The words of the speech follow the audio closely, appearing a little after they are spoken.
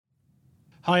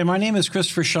Hi, my name is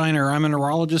Christopher Shiner. I'm a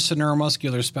neurologist and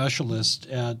neuromuscular specialist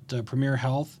at Premier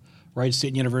Health, Wright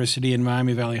State University, and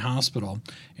Miami Valley Hospital.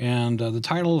 And the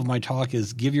title of my talk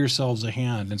is Give Yourselves a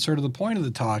Hand. And sort of the point of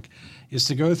the talk is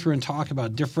to go through and talk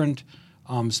about different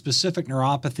specific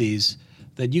neuropathies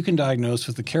that you can diagnose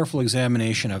with a careful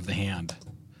examination of the hand.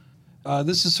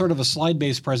 This is sort of a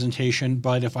slide-based presentation,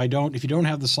 but if you don't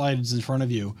have the slides in front of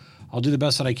you, I'll do the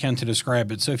best that I can to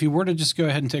describe it. So if you were to just go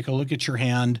ahead and take a look at your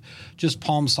hand, just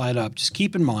palm side up, just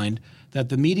keep in mind that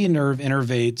the median nerve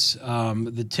innervates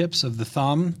the tips of the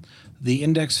thumb, the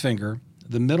index finger,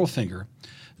 the middle finger,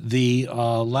 the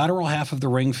lateral half of the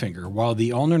ring finger, while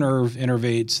the ulnar nerve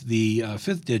innervates the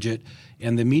fifth digit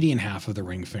and the median half of the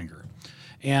ring finger.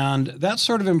 And that's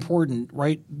sort of important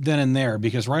right then and there,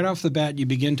 because right off the bat you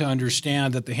begin to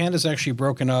understand that the hand is actually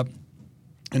broken up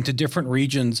into different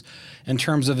regions in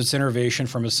terms of its innervation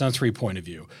from a sensory point of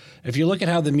view. If you look at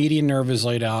how the median nerve is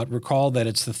laid out, recall that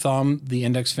it's the thumb, the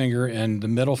index finger, and the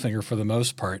middle finger for the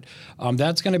most part.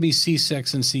 That's going to be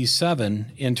C6 and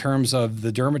C7 in terms of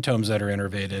the dermatomes that are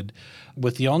innervated.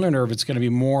 With the ulnar nerve, it's going to be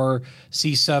more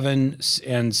C7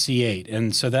 and C8.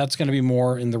 And so that's going to be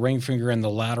more in the ring finger and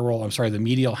the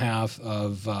medial half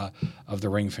of the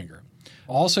ring finger.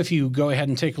 Also, if you go ahead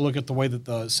and take a look at the way that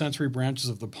the sensory branches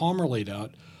of the palm are laid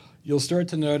out, you'll start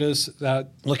to notice that,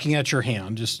 looking at your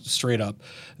hand, just straight up,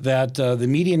 that the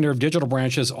median nerve digital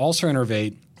branches also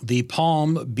innervate the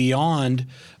palm beyond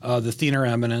the thenar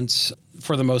eminence.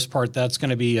 For the most part, that's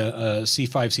going to be a C5,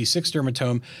 C6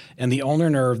 dermatome, and the ulnar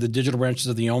nerve, the digital branches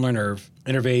of the ulnar nerve,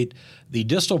 innervate the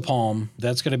distal palm.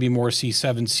 That's going to be more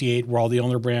C7, C8, while the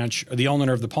ulnar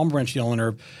nerve, the palm branch of the ulnar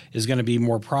nerve, is going to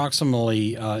more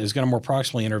proximally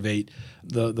innervate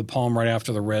the palm right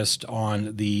after the wrist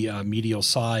on the medial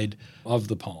side of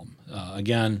the palm.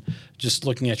 Again, just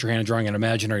looking at your hand, drawing an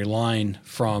imaginary line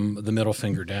from the middle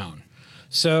finger down.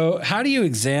 So how do you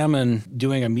examine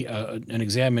doing an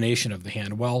examination of the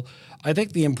hand? Well, I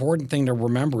think the important thing to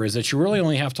remember is that you really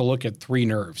only have to look at three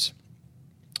nerves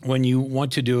when you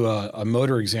want to do a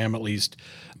motor exam, at least,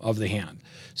 of the hand.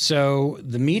 So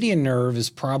the median nerve is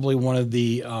probably one of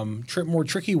the more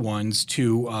tricky ones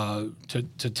to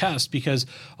test, because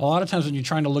a lot of times when you're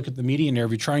trying to look at the median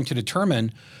nerve, you're trying to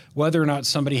determine whether or not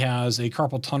somebody has a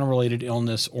carpal tunnel-related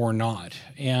illness or not.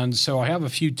 And so I have a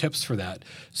few tips for that.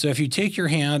 So if you take your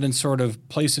hand and sort of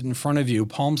place it in front of you,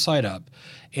 palm side up,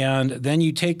 and then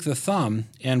you take the thumb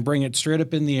and bring it straight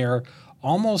up in the air,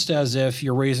 almost as if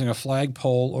you're raising a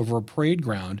flagpole over a parade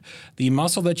ground, the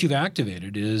muscle that you've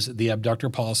activated is the abductor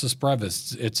pollicis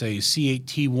brevis. It's a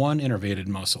C8T1 innervated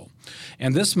muscle.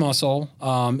 And this muscle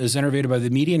is innervated by the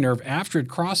median nerve after it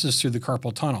crosses through the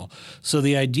carpal tunnel. So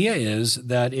the idea is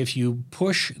that if you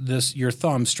push your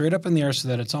thumb straight up in the air so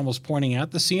that it's almost pointing at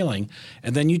the ceiling,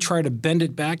 and then you try to bend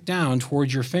it back down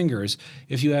towards your fingers,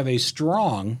 if you have a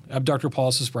strong abductor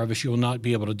pollicis brevis, you will not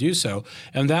be able to do so.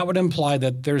 And that would imply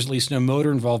that there's at least no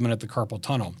motor involvement at the carpal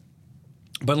tunnel.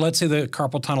 But let's say the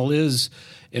carpal tunnel is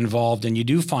involved and you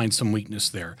do find some weakness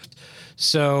there.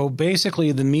 So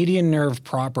basically, the median nerve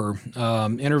proper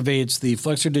innervates the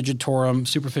flexor digitorum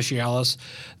superficialis,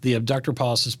 the abductor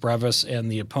pollicis brevis,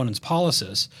 and the opponens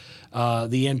pollicis.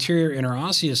 The anterior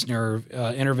interosseous nerve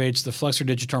innervates the flexor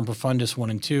digitorum profundus 1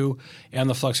 and 2 and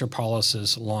the flexor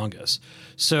pollicis longus.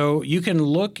 So you can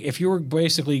look, if you were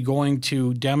basically going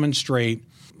to demonstrate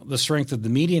the strength of the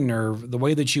median nerve, the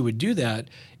way that you would do that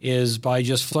is by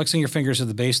just flexing your fingers at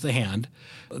the base of the hand.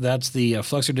 That's the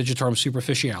flexor digitorum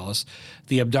superficialis,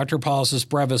 the abductor pollicis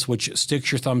brevis, which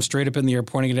sticks your thumb straight up in the air,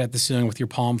 pointing it at the ceiling with your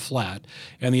palm flat,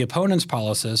 and the opponens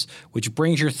pollicis, which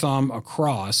brings your thumb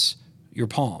across your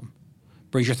palm.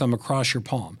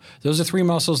 Those are three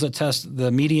muscles that test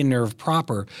the median nerve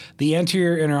proper. The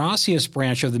anterior interosseous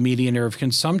branch of the median nerve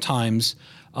can sometimes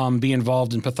be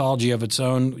involved in pathology of its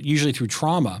own, usually through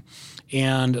trauma.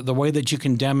 And the way that you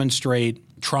can demonstrate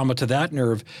trauma to that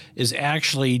nerve is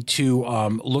actually to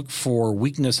look for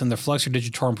weakness in the flexor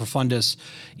digitorum profundus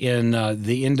in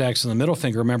the index and the middle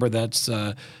finger. Remember, that's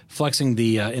flexing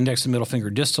the index and middle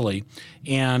finger distally,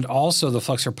 and also the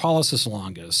flexor pollicis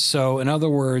longus. So in other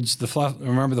words,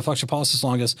 remember the flexor pollicis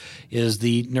longus is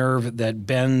the nerve that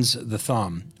bends the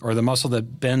thumb, or the muscle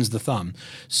that bends the thumb.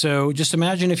 So just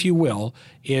imagine, if you will,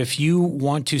 if you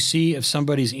want to see if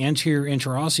somebody's anterior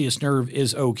interosseous nerve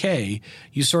is okay,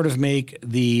 you sort of make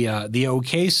the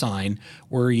OK sign,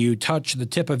 where you touch the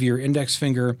tip of your index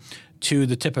finger to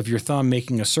the tip of your thumb,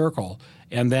 making a circle,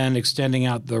 and then extending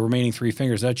out the remaining 3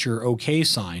 fingers. That's your OK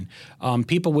sign.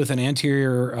 People with an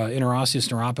anterior interosseous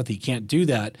neuropathy can't do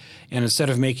that, and instead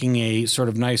of making a sort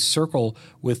of nice circle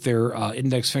with their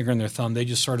index finger and their thumb, they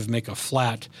just sort of make a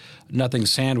flat, nothing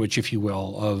sandwich, if you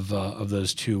will, of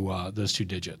those two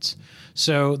digits.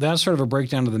 So that's sort of a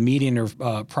breakdown of the median nerve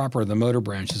proper, the motor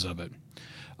branches of it.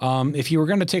 If you were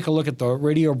going to take a look at the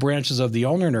radial branches of the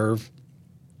ulnar nerve,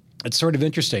 it's sort of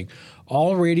interesting.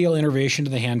 All radial innervation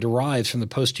to the hand derives from the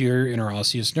posterior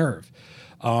interosseous nerve.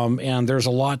 And there's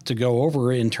a lot to go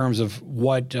over in terms of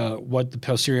what the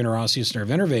posterior interosseous nerve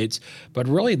innervates. But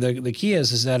really the key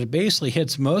is that it basically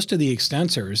hits most of the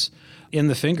extensors in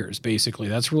the fingers, basically.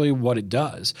 That's really what it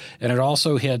does. And it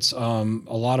also hits a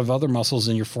lot of other muscles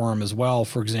in your forearm as well.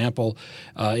 For example,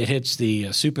 it hits the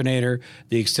supinator,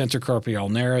 the extensor carpi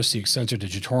ulnaris, the extensor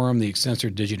digitorum, the extensor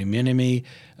digiti minimi,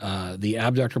 the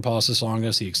abductor pollicis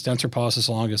longus, the extensor pollicis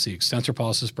longus, the extensor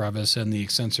pollicis brevis, and the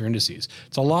extensor indicis.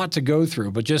 It's a lot to go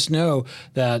through, but just know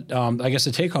that I guess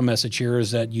the take-home message here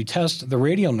is that you test the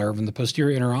radial nerve and the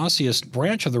posterior interosseous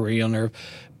branch of the radial nerve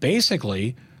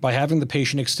basically by having the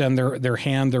patient extend their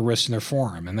hand, their wrist, and their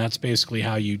forearm. And that's basically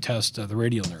how you test the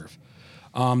radial nerve.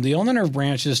 The ulnar nerve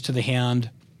branches to the hand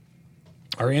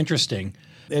are interesting.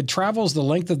 It travels the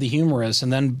length of the humerus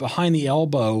and then behind the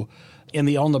elbow in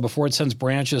the ulna before it sends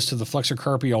branches to the flexor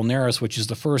carpi ulnaris, which is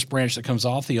the first branch that comes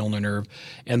off the ulnar nerve,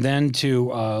 and then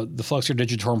to the flexor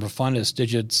digitorum profundus,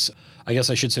 digits, I guess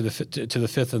I should say to the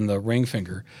fifth and the ring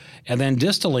finger. And then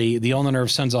distally, the ulnar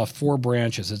nerve sends off 4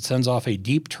 branches. It sends off a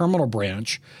deep terminal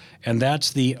branch, and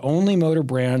that's the only motor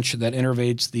branch that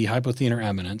innervates the hypothenar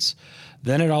eminence.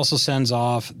 Then it also sends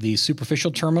off the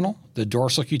superficial terminal, the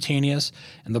dorsal cutaneous,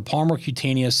 and the palmar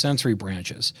cutaneous sensory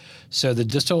branches. So the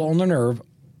distal ulnar nerve,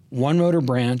 1 motor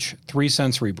branch, 3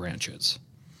 sensory branches.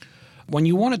 When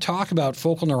you want to talk about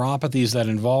focal neuropathies that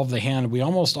involve the hand, we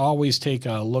almost always take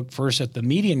a look first at the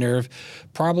median nerve,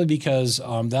 probably because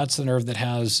that's the nerve that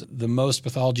has the most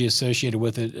pathology associated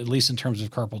with it, at least in terms of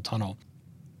carpal tunnel.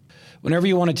 Whenever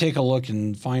you want to take a look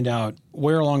and find out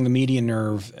where along the median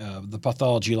nerve the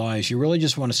pathology lies, you really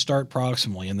just want to start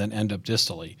proximally and then end up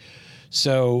distally.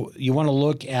 So you want to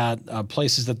look at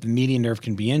places that the median nerve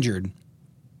can be injured.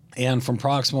 And from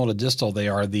proximal to distal, they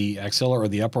are the axilla or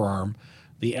the upper arm,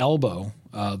 the elbow,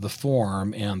 the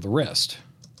forearm, and the wrist.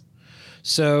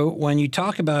 So when you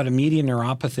talk about a median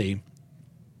neuropathy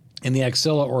in the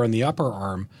axilla or in the upper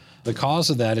arm, the cause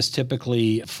of that is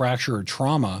typically fracture or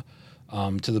trauma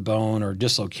to the bone or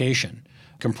dislocation.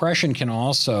 Compression can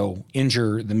also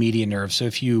injure the median nerve. So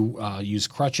if you use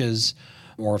crutches,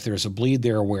 or if there's a bleed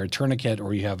there, wear a tourniquet,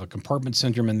 or you have a compartment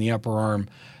syndrome in the upper arm,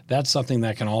 that's something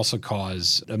that can also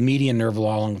cause a median nerve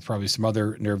along with probably some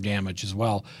other nerve damage as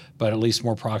well, but at least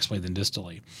more proximally than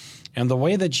distally. And the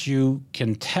way that you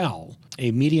can tell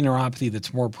a median neuropathy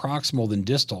that's more proximal than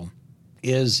distal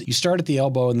is you start at the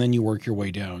elbow and then you work your way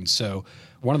down. So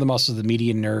one of the muscles the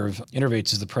median nerve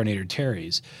innervates is the pronator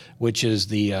teres, which is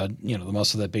the the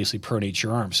muscle that basically pronates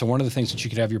your arm. So one of the things that you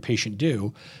could have your patient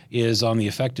do is on the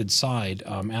affected side,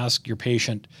 ask your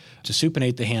patient to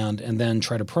supinate the hand and then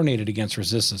try to pronate it against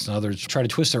resistance. In other words, try to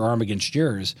twist their arm against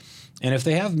yours. And if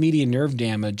they have median nerve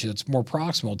damage that's more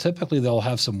proximal, typically they'll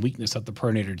have some weakness at the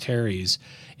pronator teres,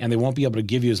 and they won't be able to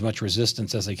give you as much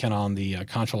resistance as they can on the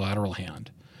contralateral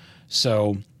hand.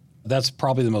 So that's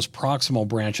probably the most proximal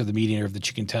branch of the median nerve that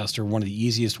you can test, or one of the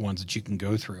easiest ones that you can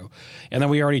go through. And then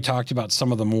we already talked about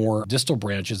some of the more distal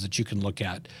branches that you can look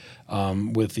at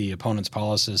with the opponent's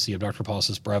pollicis, the abductor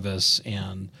pollicis brevis,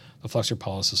 and the flexor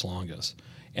pollicis longus.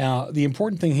 The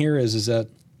important thing here is that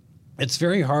it's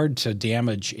very hard to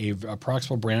damage a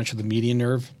proximal branch of the median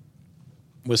nerve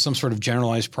with some sort of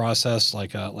generalized process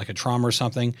like a trauma or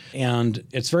something. And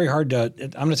it's very hard to, I'm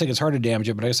going to say it's hard to damage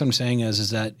it, but I guess what I'm saying is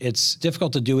that it's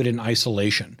difficult to do it in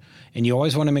isolation. And you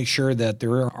always want to make sure that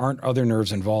there aren't other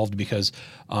nerves involved, because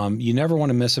you never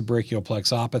want to miss a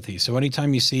brachioplexopathy. So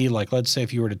anytime you see, like, let's say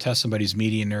if you were to test somebody's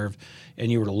median nerve and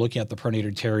you were to look at the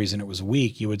pronator teres and it was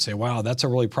weak, you would say, wow, that's a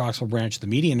really proximal branch of the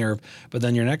median nerve. But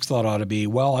then your next thought ought to be,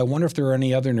 well, I wonder if there are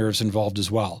any other nerves involved as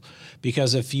well.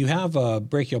 Because if you have a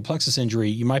brachial plexus injury,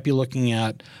 you might be looking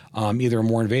at either a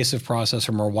more invasive process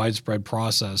or more widespread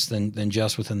process than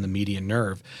just within the median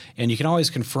nerve. And you can always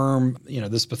confirm,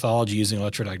 this pathology using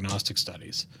electrodiagnostic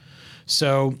studies.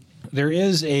 So there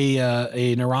is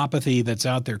a neuropathy that's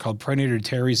out there called pronator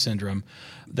teres syndrome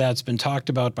that's been talked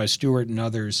about by Stewart and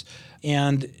others.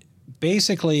 And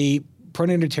basically,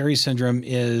 pronator teres syndrome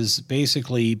is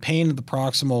basically pain in the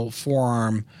proximal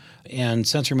forearm and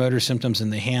sensory motor symptoms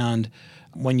in the hand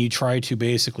when you try to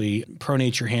basically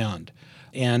pronate your hand.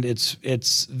 And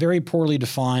it's very poorly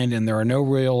defined, and there are no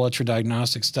real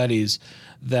electrodiagnostic studies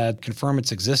that confirm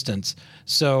its existence.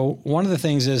 So one of the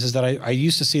things is that I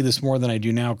used to see this more than I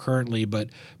do now currently, but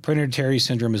Printer-Terry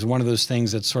syndrome is one of those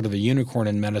things that's sort of a unicorn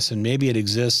in medicine. Maybe it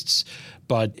exists,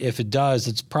 but if it does,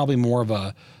 it's probably more of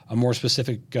a more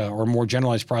specific or more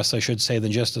generalized process, I should say,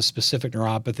 than just a specific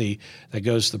neuropathy that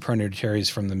goes to the Printer-Terry's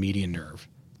from the median nerve.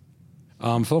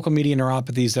 Focal median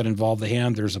neuropathies that involve the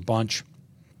hand, there's a bunch.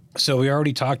 So we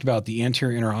already talked about the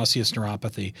anterior interosseous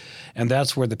neuropathy, and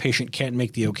that's where the patient can't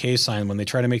make the OK sign. When they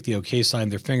try to make the OK sign,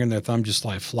 their finger and their thumb just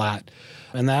lie flat.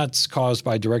 And that's caused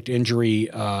by direct injury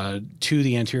to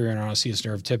the anterior interosseous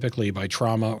nerve, typically by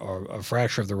trauma or a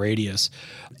fracture of the radius.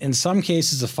 In some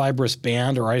cases, a fibrous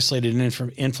band or isolated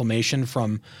inflammation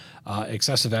from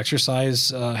excessive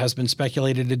exercise has been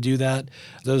speculated to do that.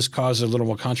 Those causes are a little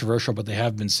more controversial, but they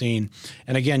have been seen.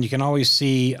 And again, you can always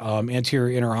see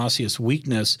anterior interosseous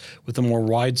weakness with a more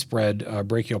widespread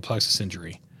brachial plexus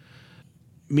injury.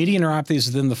 Median neuropathies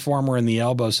within the femur and the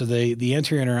elbow. So the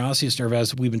anterior interosseous nerve,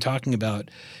 as we've been talking about,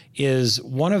 is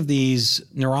one of these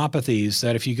neuropathies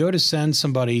that if you go to send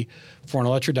somebody for an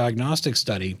electrodiagnostic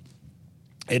study,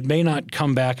 it may not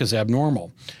come back as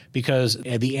abnormal because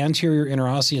the anterior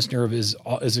interosseous nerve is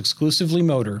exclusively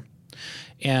motor,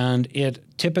 and it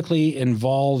typically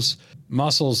involves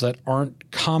muscles that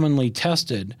aren't commonly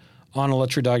tested on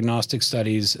electrodiagnostic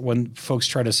studies when folks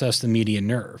try to assess the median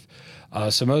nerve.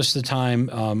 So most of the time,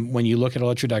 when you look at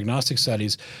electrodiagnostic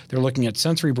studies, they're looking at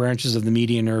sensory branches of the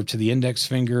median nerve to the index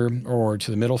finger or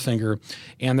to the middle finger,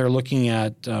 and they're looking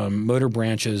at motor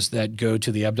branches that go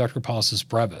to the abductor pollicis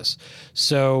brevis.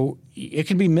 So it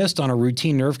can be missed on a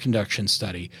routine nerve conduction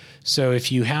study. So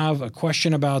if you have a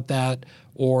question about that,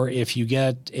 or if you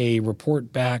get a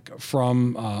report back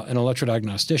from an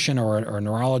electrodiagnostician or a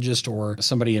neurologist or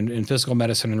somebody in physical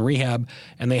medicine and rehab,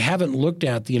 and they haven't looked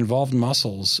at the involved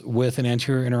muscles with an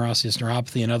anterior interosseous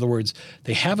neuropathy, in other words,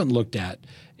 they haven't looked at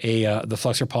the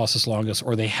flexor pollicis longus,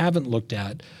 or they haven't looked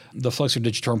at the flexor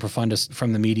digitorum profundus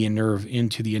from the median nerve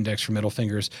into the index or middle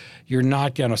fingers, you're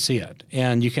not going to see it.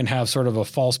 And you can have sort of a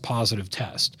false positive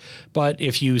test. But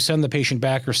if you send the patient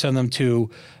back or send them to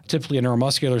typically a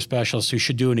neuromuscular specialist who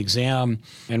should do an exam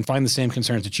and find the same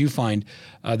concerns that you find,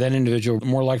 that individual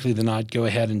more likely than not go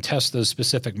ahead and test those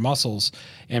specific muscles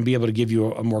and be able to give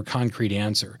you a more concrete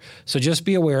answer. So just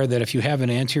be aware that if you have an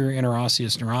anterior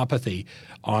interosseous neuropathy,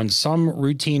 on some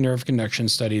routine nerve conduction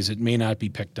studies, it may not be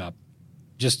picked up.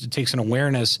 Just it takes an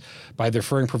awareness by the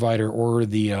referring provider or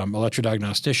the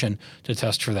electrodiagnostician to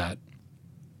test for that.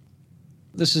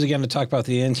 This is again to talk about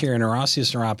the anterior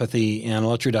interosseous neuropathy and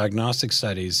electrodiagnostic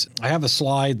studies. I have a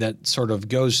slide that sort of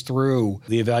goes through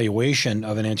the evaluation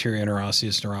of an anterior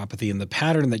interosseous neuropathy and the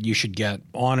pattern that you should get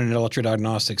on an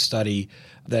electrodiagnostic study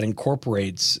that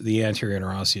incorporates the anterior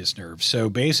interosseous nerve. So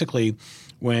basically,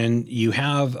 when you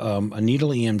have a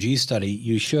needle EMG study,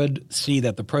 you should see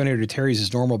that the pronator teres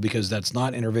is normal because that's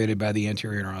not innervated by the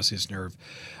anterior interosseous nerve.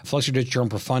 Flexor digitorum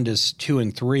profundus 2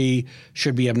 and 3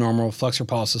 should be abnormal. Flexor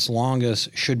pollicis longus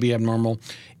should be abnormal.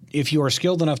 If you are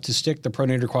skilled enough to stick the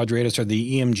pronator quadratus, or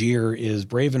the EMGer is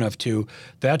brave enough to,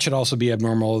 that should also be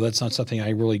abnormal. That's not something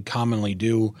I really commonly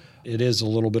do. It is a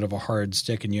little bit of a hard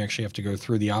stick, and you actually have to go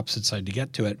through the opposite side to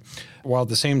get to it. While at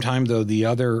the same time, though, the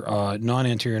other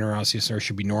non-anterior interosseous nerve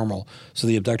should be normal. So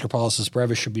the abductor pollicis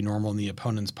brevis should be normal, and the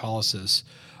opponens pollicis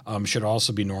should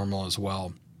also be normal as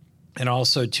well. And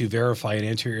also, to verify an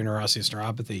anterior interosseous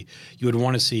neuropathy, you would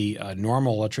want to see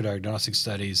normal electrodiagnostic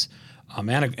studies and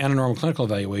a normal clinical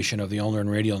evaluation of the ulnar and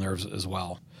radial nerves as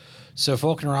well. So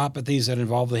focal neuropathies that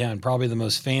involve the hand, probably the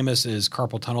most famous is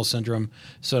carpal tunnel syndrome.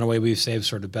 So in a way, we've saved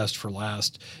sort of best for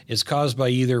last. It's caused by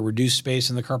either reduced space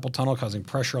in the carpal tunnel, causing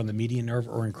pressure on the median nerve,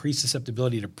 or increased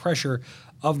susceptibility to pressure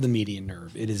of the median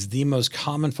nerve. It is the most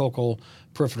common focal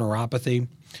peripheral neuropathy.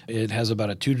 It has about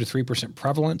a 2 to 3%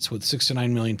 prevalence with 6 to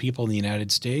 9 million people in the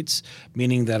United States,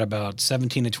 meaning that about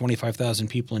 17 to 25,000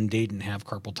 people in Dayton have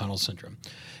carpal tunnel syndrome.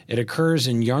 It occurs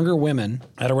in younger women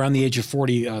at around the age of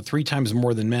 40, 3 times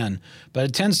more than men, but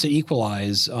it tends to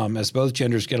equalize as both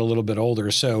genders get a little bit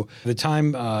older. So by the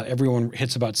time everyone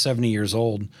hits about 70 years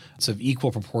old, it's of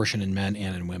equal proportion in men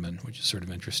and in women, which is sort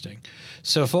of interesting.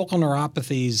 So focal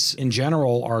neuropathies in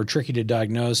general are tricky to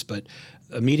diagnose, but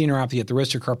a median neuropathy at the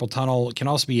wrist or carpal tunnel can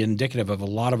also be indicative of a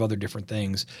lot of other different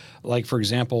things. Like, for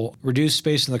example, reduced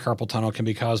space in the carpal tunnel can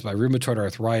be caused by rheumatoid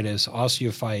arthritis,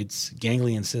 osteophytes,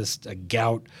 ganglion cysts, a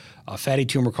gout, a fatty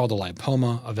tumor called a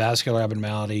lipoma, a vascular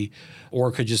abnormality, or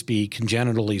it could just be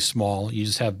congenitally small. You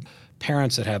just have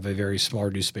parents that have a very small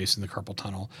reduced space in the carpal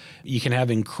tunnel. You can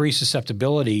have increased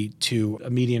susceptibility to a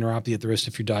median neuropathy at the wrist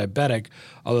if you're diabetic,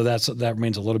 although that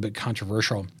remains a little bit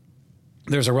controversial.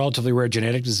 There's a relatively rare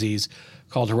genetic disease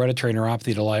called hereditary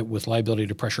neuropathy with liability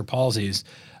to pressure palsies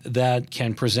that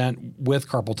can present with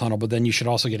carpal tunnel, but then you should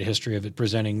also get a history of it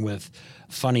presenting with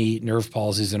funny nerve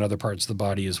palsies in other parts of the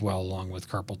body as well, along with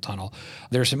carpal tunnel.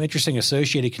 There are some interesting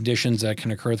associated conditions that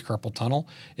can occur with carpal tunnel.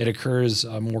 It occurs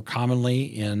more commonly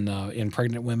in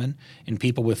pregnant women, in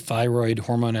people with thyroid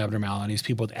hormone abnormalities,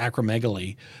 people with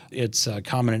acromegaly. It's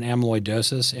common in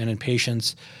amyloidosis and in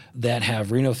patients that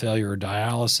have renal failure or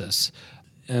dialysis.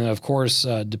 And of course,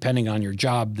 depending on your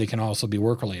job, they can also be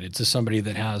work-related. So somebody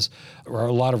that has a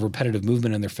lot of repetitive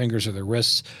movement in their fingers or their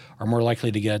wrists are more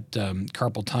likely to get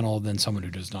carpal tunnel than someone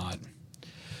who does not.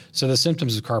 So the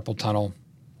symptoms of carpal tunnel,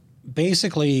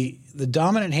 basically, the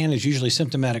dominant hand is usually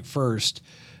symptomatic first,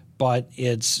 but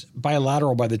it's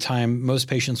bilateral by the time most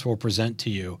patients will present to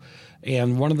you.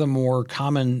 And one of the more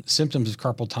common symptoms of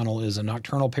carpal tunnel is a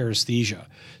nocturnal paresthesia.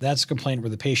 That's a complaint where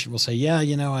the patient will say,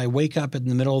 I wake up in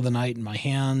the middle of the night and my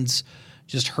hands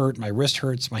just hurt, my wrist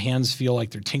hurts, my hands feel like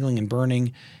they're tingling and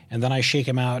burning, and then I shake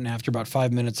them out, and after about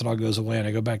 5 minutes it all goes away and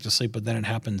I go back to sleep, but then it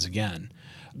happens again.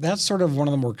 That's sort of one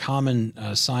of the more common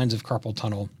signs of carpal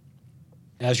tunnel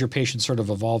as your patient sort of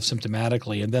evolves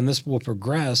symptomatically. And then this will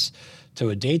progress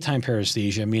to a daytime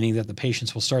paresthesia, meaning that the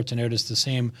patients will start to notice the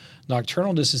same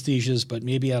nocturnal dysesthesias, but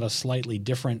maybe at a slightly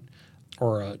different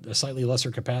or a slightly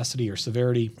lesser capacity or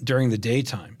severity during the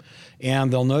daytime.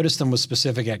 And they'll notice them with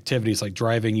specific activities like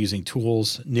driving, using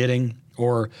tools, knitting,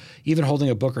 or even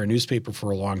holding a book or a newspaper for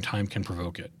a long time can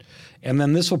provoke it. And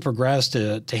then this will progress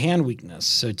to hand weakness.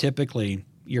 So typically,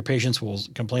 your patients will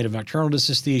complain of nocturnal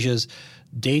dysesthesias,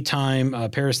 daytime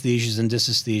paresthesias and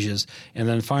dysesthesias, and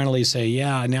then finally say,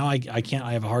 now I can't,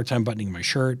 I have a hard time buttoning my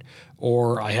shirt,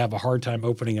 or I have a hard time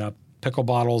opening up pickle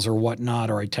bottles or whatnot,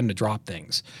 or I tend to drop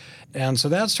things. And so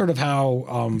that's sort of how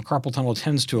carpal tunnel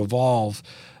tends to evolve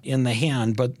in the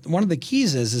hand. But one of the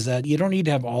keys is that you don't need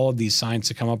to have all of these signs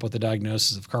to come up with a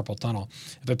diagnosis of carpal tunnel.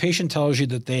 If a patient tells you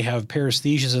that they have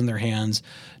paresthesias in their hands,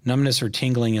 numbness or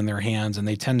tingling in their hands, and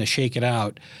they tend to shake it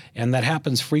out, and that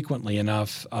happens frequently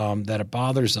enough that it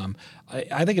bothers them,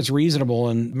 I think it's reasonable,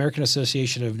 and American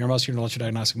Association of Neuromuscular and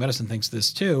Electrodiagnostic Medicine thinks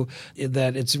this too,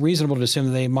 that it's reasonable to assume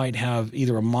that they might have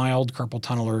either a mild carpal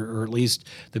tunnel or at least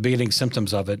the beginning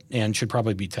symptoms of it, and should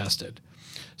probably be tested.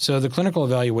 So the clinical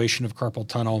evaluation of carpal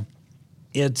tunnel,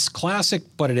 it's classic,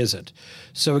 but it isn't.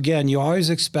 So again, you always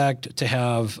expect to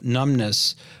have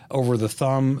numbness over the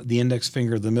thumb, the index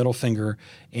finger, the middle finger,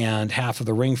 and half of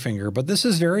the ring finger. But this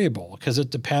is variable because it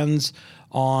depends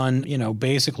on,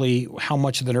 basically how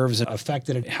much of the nerve is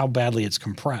affected and how badly it's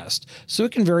compressed. So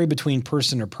it can vary between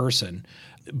person to person.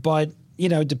 But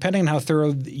depending on how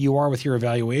thorough you are with your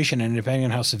evaluation and depending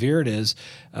on how severe it is,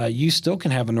 you still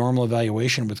can have a normal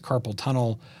evaluation with carpal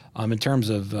tunnel in terms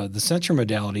of the sensory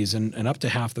modalities and up to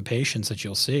half the patients that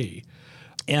you'll see.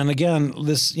 And again,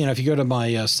 this, if you go to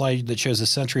my slide that shows the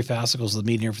sensory fascicles of the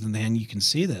median nerve in the hand, you can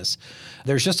see this.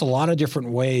 There's just a lot of different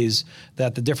ways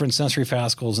that the different sensory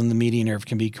fascicles in the median nerve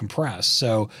can be compressed.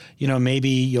 So, maybe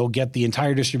you'll get the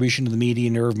entire distribution of the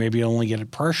median nerve, maybe you'll only get it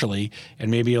partially,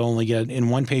 and maybe you'll only get, in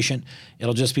one patient,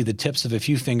 it'll just be the tips of a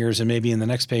few fingers, and maybe in the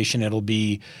next patient, it'll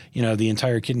be, the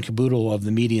entire kit and caboodle of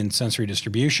the median sensory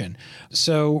distribution.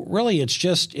 So really,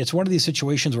 it's one of these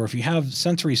situations where if you have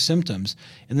sensory symptoms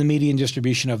in the median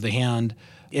distribution of the hand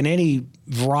in any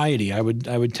variety, I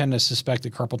would tend to suspect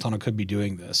that carpal tunnel could be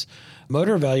doing this.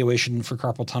 Motor evaluation for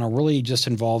carpal tunnel really just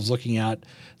involves looking at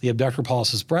the abductor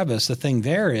pollicis brevis. The thing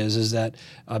there is that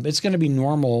it's going to be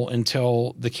normal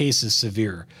until the case is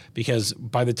severe, because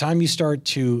by the time you start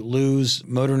to lose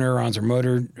motor neurons or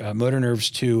motor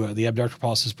nerves to the abductor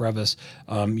pollicis brevis,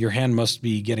 your hand must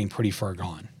be getting pretty far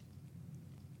gone.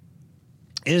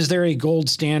 Is there a gold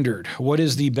standard? What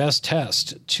is the best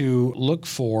test to look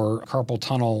for carpal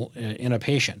tunnel in a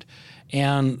patient?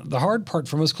 And the hard part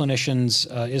for most clinicians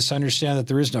is to understand that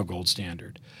there is no gold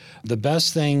standard. The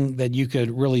best thing that you could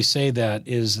really say that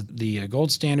is the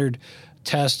gold standard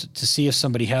test to see if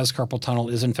somebody has carpal tunnel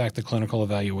is in fact the clinical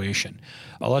evaluation.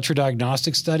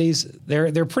 Electrodiagnostic studies,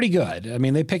 they're pretty good. I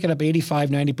mean, they pick it up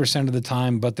 85-90% of the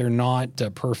time, but they're not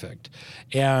perfect.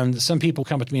 And some people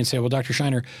come up to me and say, well, Dr.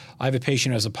 Scheiner, I have a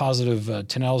patient who has a positive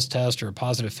Tinel's test or a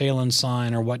positive Phelan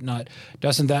sign or whatnot.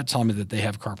 Doesn't that tell me that they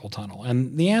have carpal tunnel?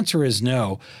 And the answer is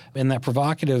no. And that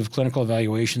provocative clinical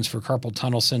evaluations for carpal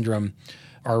tunnel syndrome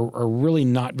are really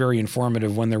not very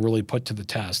informative when they're really put to the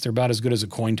test. They're about as good as a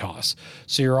coin toss.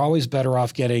 So you're always better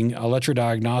off getting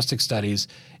electrodiagnostic studies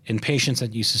in patients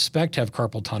that you suspect have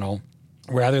carpal tunnel,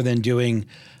 rather than doing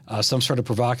some sort of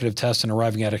provocative test and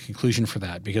arriving at a conclusion for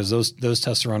that, because those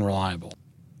tests are unreliable.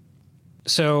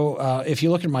 So if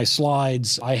you look at my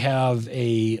slides, I have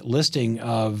a listing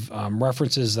of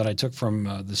references that I took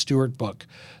from the Stewart book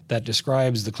that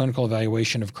describes the clinical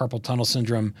evaluation of carpal tunnel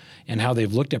syndrome and how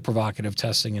they've looked at provocative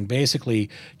testing and basically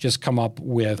just come up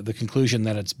with the conclusion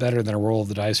that it's better than a roll of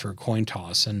the dice or a coin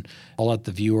toss. And I'll let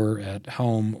the viewer at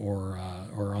home or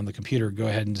on the computer go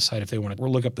ahead and decide if they want to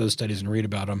look up those studies and read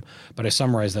about them, but I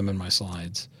summarize them in my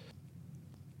slides.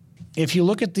 If you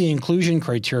look at the inclusion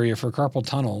criteria for carpal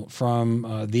tunnel from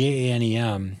the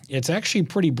AANEM, it's actually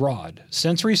pretty broad.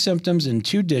 Sensory symptoms in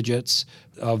 2 digits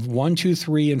of 1, 2,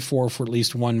 3, and 4 for at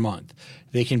least 1 month.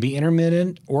 They can be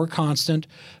intermittent or constant,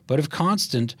 but if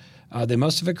constant, they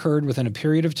must have occurred within a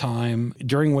period of time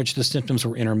during which the symptoms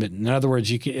were intermittent. In other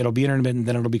words, it'll be intermittent,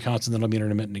 then it'll be constant, then it'll be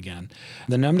intermittent again.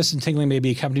 The numbness and tingling may be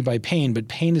accompanied by pain, but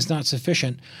pain is not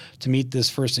sufficient to meet this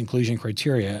first inclusion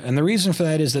criteria. And the reason for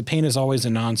that is that pain is always a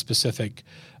nonspecific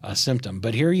symptom.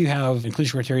 But here you have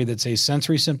inclusion criteria that say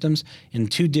sensory symptoms in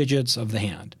 2 digits of the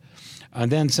hand. And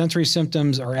then sensory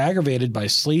symptoms are aggravated by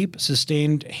sleep,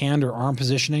 sustained hand or arm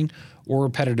positioning, or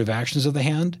repetitive actions of the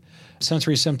hand.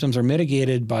 Sensory symptoms are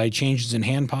mitigated by changes in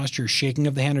hand posture, shaking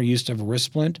of the hand, or use of a wrist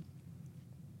splint.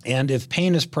 And if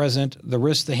pain is present, the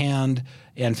wrist, the hand,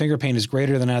 and finger pain is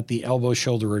greater than at the elbow,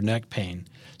 shoulder, or neck pain.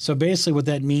 So basically what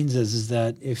that means is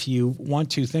that if you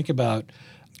want to think about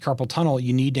carpal tunnel,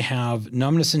 you need to have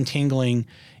numbness and tingling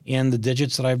in the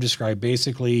digits that I've described,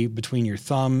 basically between your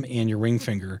thumb and your ring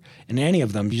finger. In any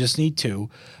of them, you just need 2.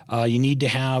 You need to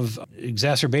have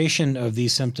exacerbation of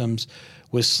these symptoms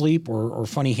with sleep or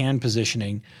funny hand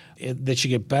positioning, that you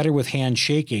get better with hand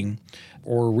shaking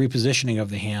or repositioning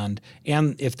of the hand.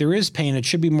 And if there is pain, it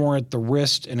should be more at the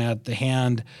wrist and at the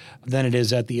hand than it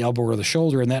is at the elbow or the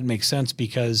shoulder. And that makes sense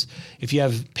because if you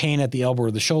have pain at the elbow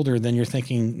or the shoulder, then you're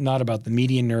thinking not about the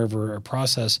median nerve or a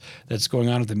process that's going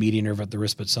on at the median nerve at the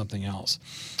wrist, but something else.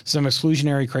 Some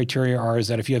exclusionary criteria is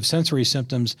that if you have sensory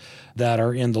symptoms that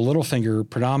are in the little finger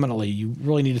predominantly, you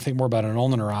really need to think more about an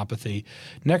ulnar neuropathy.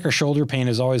 Neck or shoulder pain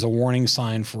is always a warning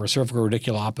sign for a cervical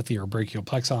radiculopathy or brachial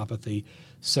plexopathy.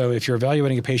 So if you're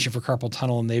evaluating a patient for carpal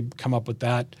tunnel and they come up with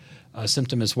that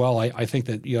symptom as well, I think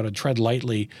that you ought to tread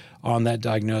lightly on that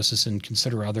diagnosis and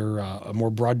consider other a more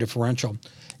broad differential.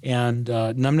 And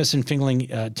numbness and tingling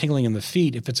in the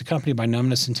feet, if it's accompanied by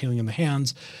numbness and tingling in the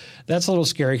hands, that's a little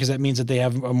scary because that means that they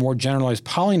have a more generalized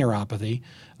polyneuropathy.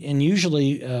 And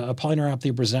usually a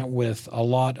polyneuropathy present with a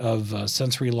lot of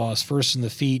sensory loss, first in the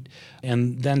feet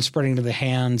and then spreading to the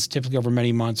hands, typically over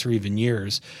many months or even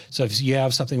years. So if you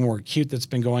have something more acute that's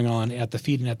been going on at the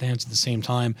feet and at the hands at the same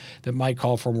time, that might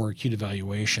call for more acute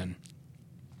evaluation.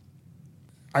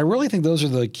 I really think those are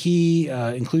the key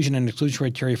inclusion and exclusion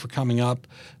criteria for coming up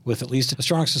with at least a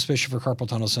strong suspicion for carpal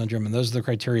tunnel syndrome, and those are the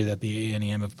criteria that the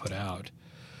AANEM have put out.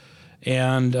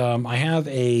 And I have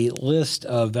a list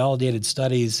of validated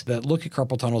studies that look at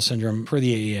carpal tunnel syndrome for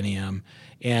the AANEM,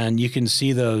 and you can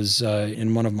see those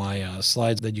in one of my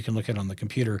slides that you can look at on the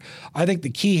computer. I think the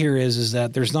key here is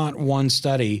that there's not one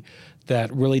study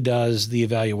that really does the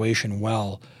evaluation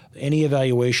well. Any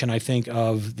evaluation, I think,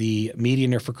 of the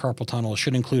median nerve for carpal tunnel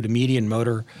should include a median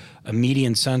motor, a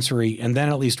median sensory, and then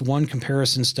at least one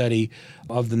comparison study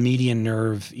of the median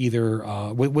nerve,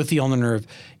 either with the ulnar nerve,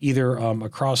 either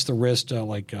across the wrist,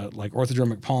 like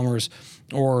orthodromic polymers,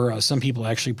 or some people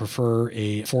actually prefer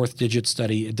a 4th digit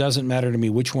study. It doesn't matter to me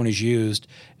which one is used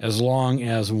as long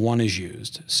as one is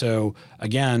used. So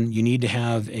again, you need to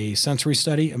have a sensory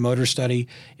study, a motor study,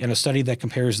 and a study that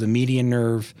compares the median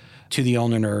nerve to the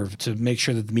ulnar nerve to make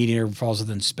sure that the median nerve falls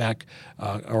within spec,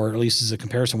 or at least is a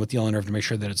comparison with the ulnar nerve to make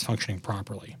sure that it's functioning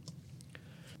properly.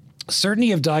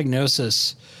 Certainty of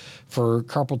diagnosis for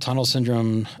carpal tunnel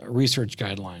syndrome research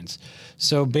guidelines.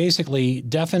 So basically,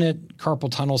 definite carpal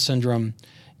tunnel syndrome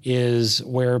is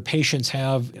where patients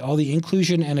have all the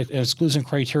inclusion and exclusion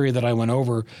criteria that I went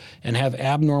over and have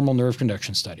abnormal nerve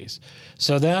conduction studies.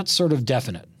 So that's sort of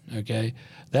definite, okay?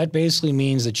 That basically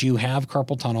means that you have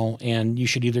carpal tunnel and you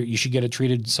should get it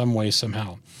treated some way,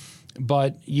 somehow.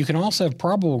 But you can also have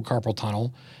probable carpal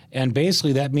tunnel, and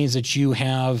basically that means that you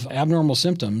have abnormal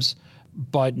symptoms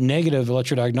but negative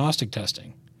electrodiagnostic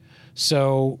testing.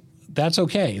 So that's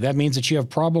okay. That means that you have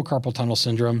probable carpal tunnel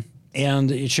syndrome,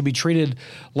 and it should be treated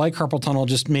like carpal tunnel,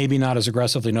 just maybe not as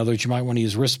aggressively. In other words, you might want to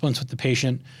use wrist splints with the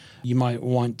patient. You might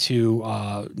want to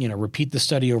repeat the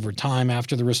study over time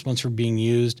after the wrist splints are being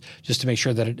used, just to make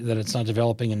sure that it's not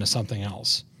developing into something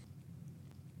else.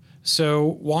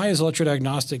 So why is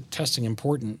electrodiagnostic testing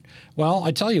important? Well,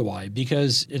 I tell you why.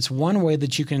 Because it's one way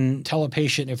that you can tell a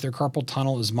patient if their carpal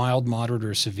tunnel is mild, moderate,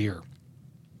 or severe.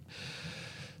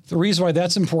 The reason why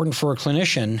that's important for a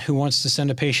clinician who wants to send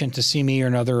a patient to see me or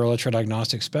another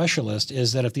electrodiagnostic specialist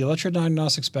is that if the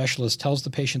electrodiagnostic specialist tells the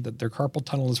patient that their carpal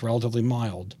tunnel is relatively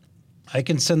mild, I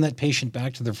can send that patient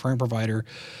back to their referring provider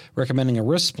recommending a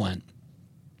wrist splint,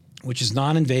 which is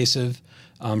non-invasive,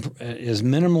 is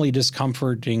minimally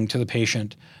discomforting to the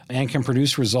patient, and can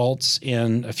produce results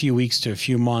in a few weeks to a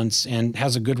few months and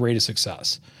has a good rate of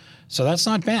success. So that's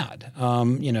not bad.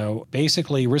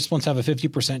 Basically, wrist splints have a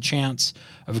 50% chance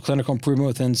of clinical improvement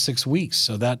within 6 weeks.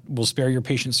 So that will spare your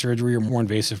patient surgery or more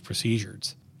invasive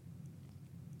procedures.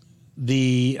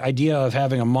 The idea of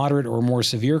having a moderate or more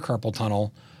severe carpal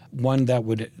tunnel, one that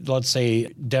would, let's say,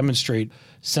 demonstrate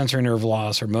sensory nerve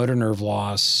loss or motor nerve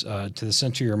loss to the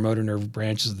sensory or motor nerve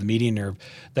branches of the median nerve,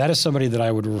 that is somebody that I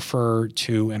would refer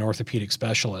to an orthopedic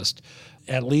specialist,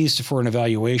 at least for an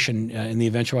evaluation in the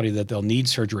eventuality that they'll need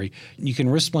surgery. You can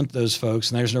wrist splint those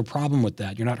folks, and there's no problem with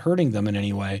that. You're not hurting them in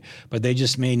any way, but they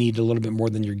just may need a little bit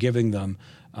more than you're giving them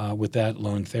with that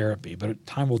lone therapy. But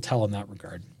time will tell in that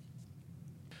regard.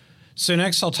 So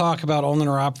next, I'll talk about ulnar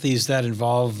neuropathies that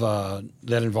involve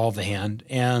the hand.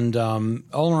 And ulnar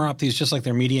neuropathies, just like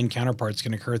their median counterparts,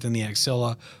 can occur within the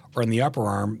axilla or in the upper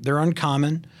arm. They're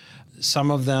uncommon.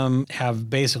 Some of them have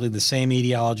basically the same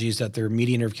etiologies that their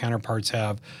median nerve counterparts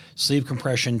have: sleeve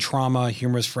compression, trauma,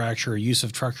 humerus fracture, use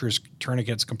of tructures,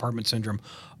 tourniquets, compartment syndrome.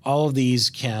 All of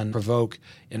these can provoke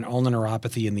an ulnar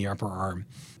neuropathy in the upper arm.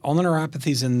 Ulnar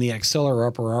neuropathies in the axilla or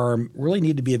upper arm really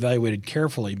need to be evaluated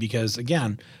carefully because,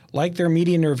 again, like their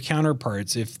median nerve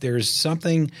counterparts, if there's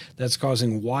something that's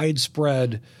causing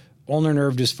widespread ulnar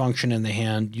nerve dysfunction in the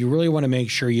hand, you really want to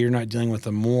make sure you're not dealing with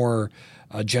a more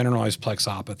generalized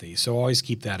plexopathy. So always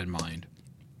keep that in mind.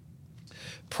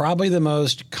 Probably the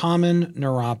most common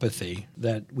neuropathy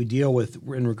that we deal with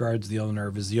in regards to the ulnar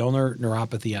nerve is the ulnar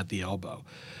neuropathy at the elbow.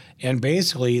 And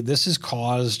basically, this is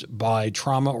caused by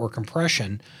trauma or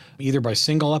compression, either by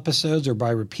single episodes or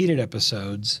by repeated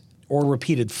episodes or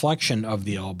repeated flexion of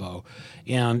the elbow.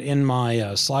 And in my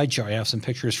slideshow, I have some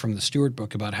pictures from the Stewart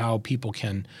book about how people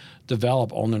can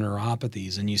develop ulnar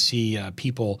neuropathies. And you see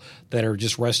people that are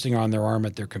just resting on their arm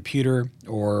at their computer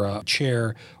or a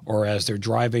chair, or as they're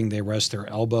driving, they rest their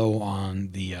elbow on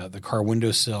the car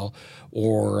windowsill,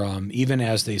 or even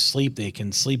as they sleep, they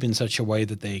can sleep in such a way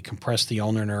that they compress the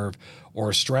ulnar nerve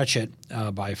or stretch it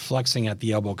by flexing at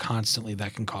the elbow constantly.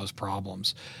 That can cause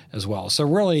problems as well. So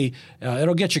really,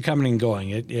 it'll get you coming and going.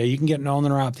 You can get an ulnar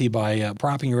neuropathy by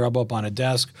propping your elbow up on a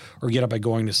desk or get up by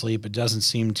going to sleep. It doesn't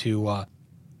seem to,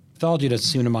 pathology doesn't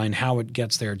seem to mind how it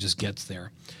gets there, it just gets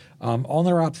there.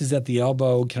 Ulnar neuropathies at the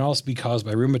elbow can also be caused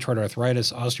by rheumatoid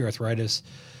arthritis, osteoarthritis,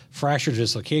 fractures,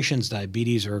 dislocations,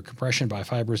 diabetes, or compression by a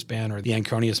fibrous band or the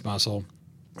anconeus muscle.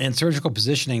 And surgical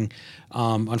positioning,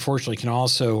 unfortunately, can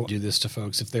also do this to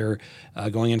folks. If they're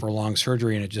going in for a long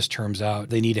surgery and it just turns out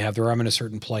they need to have their arm in a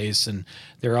certain place and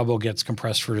their elbow gets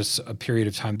compressed for just a period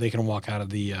of time, they can walk out of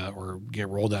the or get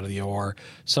rolled out of the OR,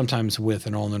 sometimes with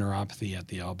an ulnar neuropathy at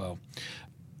the elbow.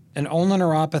 An ulnar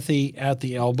neuropathy at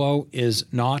the elbow is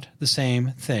not the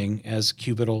same thing as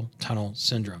cubital tunnel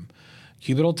syndrome.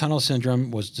 Cubital tunnel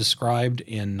syndrome was described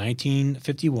in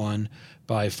 1951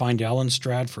 by Feindel and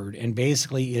Stratford, and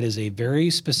basically it is a very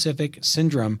specific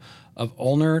syndrome of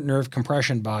ulnar nerve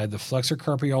compression by the flexor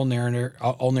carpi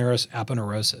ulnaris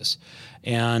aponeurosis.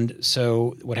 And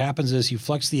so what happens is you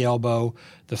flex the elbow,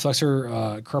 the flexor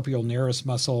carpi ulnaris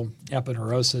muscle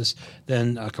aponeurosis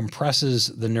then compresses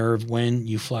the nerve when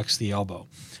you flex the elbow.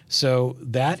 So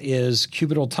that is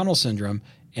cubital tunnel syndrome,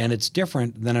 and it's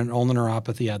different than an ulnar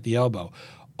neuropathy at the elbow.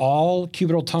 All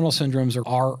cubital tunnel syndromes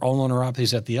are ulnar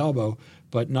neuropathies at the elbow,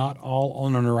 but not all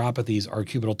ulnar neuropathies are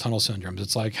cubital tunnel syndromes.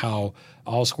 It's like how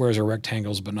all squares are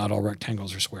rectangles, but not all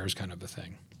rectangles are squares, kind of a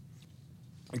thing.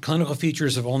 Clinical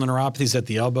features of ulnar neuropathies at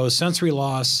the elbow: sensory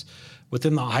loss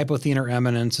within the hypothenar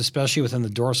eminence, especially within the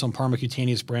dorsal and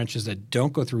palmocutaneous branches that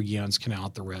don't go through Guillen's canal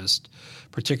at the wrist,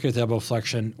 particularly with elbow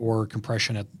flexion or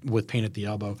compression with pain at the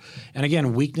elbow. And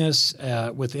again, weakness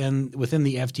within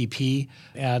the FTP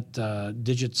at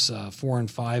digits 4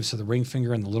 and 5, so the ring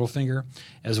finger and the little finger,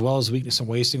 as well as weakness and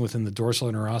wasting within the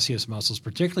dorsal interosseous muscles,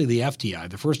 particularly the FDI,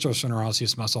 the first dorsal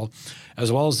interosseous muscle,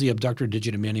 as well as the abductor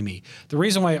digit minimi. The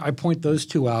reason why I point those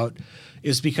two out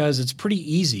is because it's pretty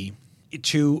easy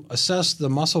to assess the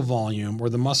muscle volume or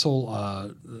the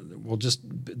muscle, just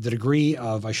the degree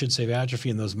of, I should say, atrophy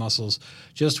in those muscles,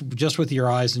 just with your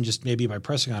eyes and just maybe by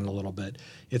pressing on it a little bit.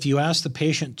 If you ask the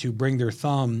patient to bring their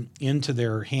thumb into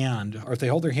their hand, or if they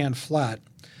hold their hand flat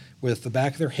with the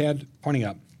back of their head pointing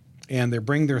up, and they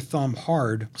bring their thumb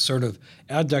hard, sort of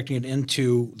adducting it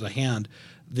into the hand,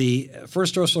 the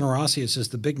first dorsal interosseous is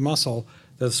the big muscle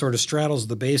that sort of straddles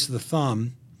the base of the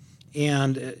thumb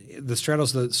and the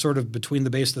straddles the sort of between the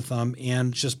base of the thumb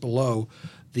and just below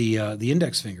the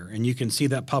index finger, and you can see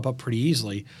that pop up pretty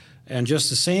easily. And just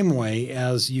the same way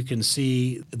as you can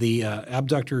see the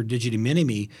abductor digiti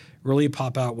minimi really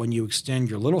pop out when you extend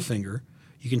your little finger,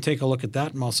 you can take a look at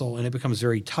that muscle and it becomes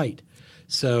very tight.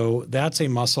 So that's a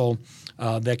muscle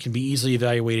that can be easily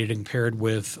evaluated and compared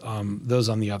with those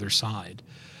on the other side.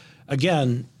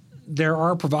 Again, there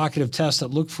are provocative tests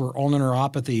that look for ulnar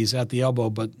neuropathies at the elbow,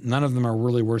 but none of them are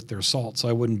really worth their salt, so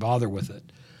I wouldn't bother with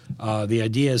it. The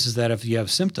idea is that if you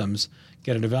have symptoms,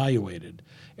 get it evaluated.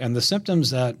 And the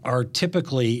symptoms that are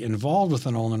typically involved with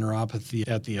an ulnar neuropathy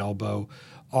at the elbow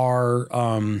are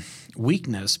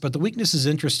weakness, but the weakness is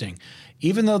interesting.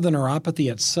 Even though the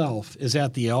neuropathy itself is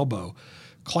at the elbow,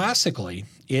 classically,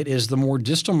 it is the more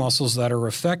distal muscles that are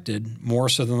affected more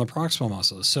so than the proximal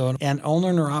muscles. So an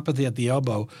ulnar neuropathy at the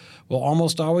elbow will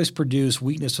almost always produce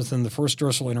weakness within the first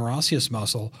dorsal interosseous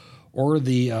muscle or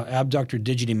the abductor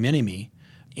digiti minimi.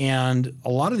 And a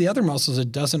lot of the other muscles,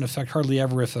 it doesn't affect hardly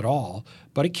ever, if at all,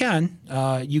 but it can.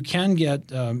 You can get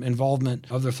involvement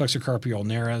of the flexor carpi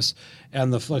ulnaris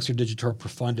and the flexor digitor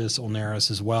profundus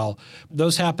ulnaris as well.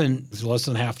 Those happen less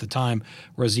than half the time,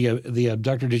 whereas the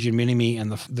abductor digiti minimi and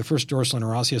the first dorsal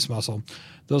interosseous muscle,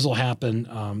 those will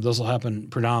happen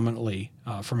predominantly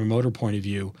from a motor point of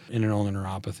view in an ulnar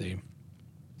neuropathy.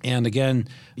 And again,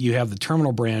 you have the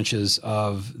terminal branches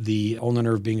of the ulnar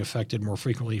nerve being affected more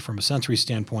frequently from a sensory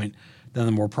standpoint than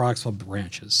the more proximal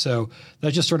branches. So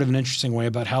that's just sort of an interesting way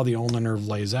about how the ulnar nerve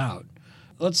lays out.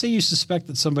 Let's say you suspect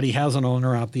that somebody has an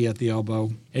ulnar neuropathy at the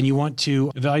elbow and you want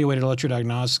to evaluate it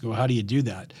electrodiagnostically. How do you do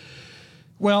that?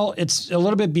 Well, it's a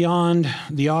little bit beyond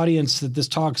the audience that this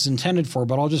talk is intended for,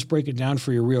 but I'll just break it down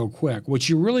for you real quick. What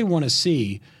you really want to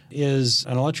see is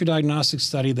an electrodiagnostic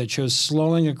study that shows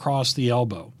slowing across the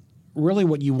elbow. Really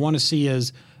what you want to see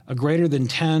is a greater than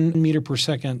 10 meter per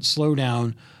second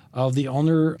slowdown of the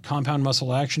ulnar compound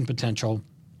muscle action potential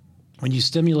when you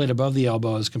stimulate above the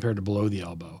elbow as compared to below the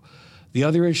elbow. The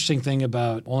other interesting thing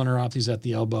about ulnar neuropathies at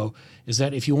the elbow is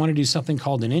that if you want to do something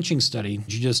called an inching study,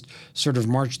 you just sort of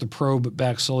march the probe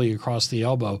back slowly across the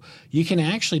elbow, you can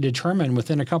actually determine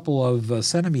within a couple of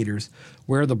centimeters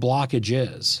where the blockage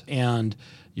is. And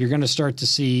you're going to start to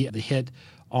see the hit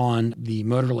on the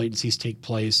motor latencies take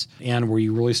place and where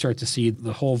you really start to see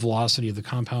the whole velocity of the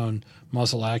compound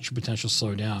muscle action potential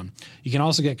slow down. You can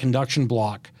also get conduction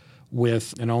block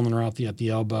with an ulnar neuropathy at the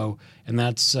elbow, and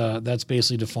that's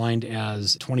basically defined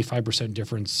as 25%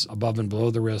 difference above and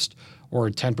below the wrist or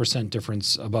a 10%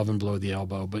 difference above and below the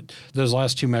elbow. But those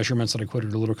last two measurements that I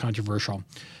quoted are a little controversial.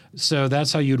 So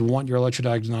that's how you'd want your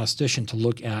electrodiagnostician to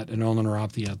look at an ulnar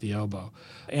neuropathy at the elbow.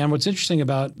 And what's interesting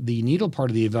about the needle part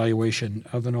of the evaluation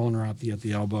of an ulnar neuropathy at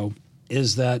the elbow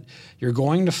is that you're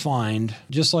going to find,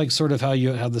 just like sort of how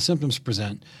the symptoms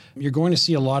present, you're going to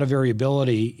see a lot of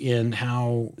variability in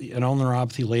how an ulnar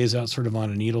neuropathy lays out sort of on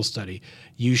a needle study.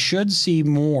 You should see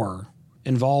more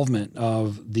involvement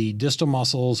of the distal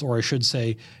muscles, or I should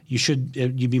say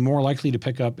you'd be more likely to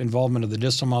pick up involvement of the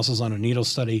distal muscles on a needle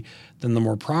study than the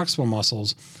more proximal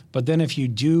muscles. But then if you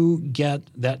do get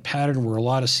that pattern where a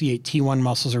lot of C8T1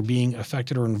 muscles are being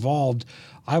affected or involved,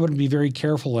 I would be very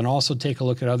careful and also take a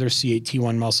look at other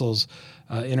C8T1 muscles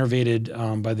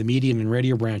innervated by the median and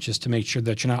radial branches to make sure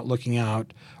that you're not looking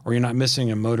out or you're not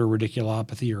missing a motor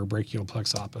radiculopathy or a brachial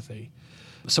plexopathy.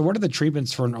 So what are the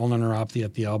treatments for an ulnar neuropathy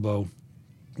at the elbow?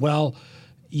 Well,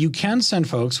 you can send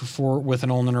folks with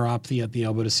an ulnar neuropathy at the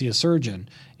elbow to see a surgeon,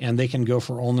 and they can go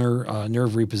for ulnar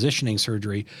nerve repositioning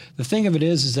surgery. The thing of it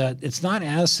is that it's not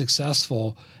as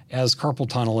successful as carpal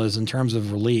tunnel is in terms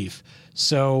of relief.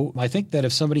 So I think that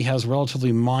if somebody has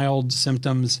relatively mild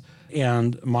symptoms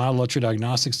and mild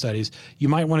electrodiagnostic studies, you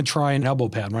might want to try an elbow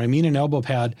pad. When I mean an elbow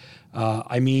pad,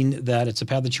 I mean that it's a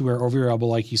pad that you wear over your elbow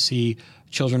like you see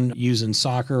children use in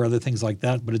soccer or other things like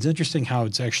that, but it's interesting how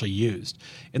it's actually used.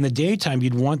 In the daytime,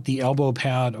 you'd want the elbow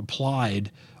pad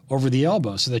applied over the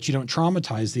elbow so that you don't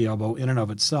traumatize the elbow in and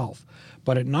of itself.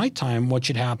 But at nighttime, what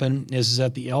should happen is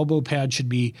that the elbow pad should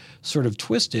be sort of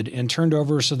twisted and turned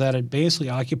over so that it basically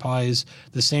occupies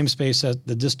the same space that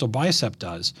the distal bicep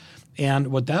does. And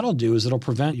what that'll do is it'll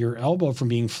prevent your elbow from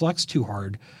being flexed too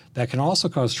hard. That can also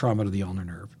cause trauma to the ulnar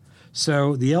nerve.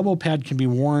 So the elbow pad can be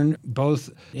worn both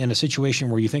in a situation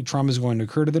where you think trauma is going to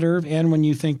occur to the nerve and when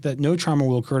you think that no trauma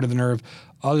will occur to the nerve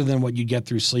other than what you get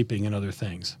through sleeping and other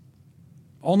things.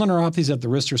 Ulnar neuropathies at the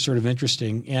wrist are sort of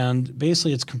interesting, and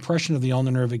basically it's compression of the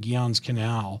ulnar nerve at Guillen's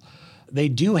canal. They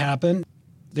do happen.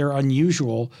 They're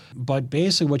unusual, but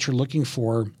basically what you're looking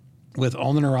for with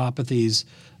ulnar neuropathies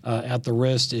at the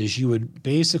wrist is you would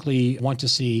basically want to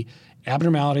see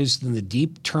abnormalities in the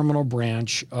deep terminal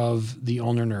branch of the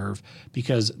ulnar nerve,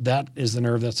 because that is the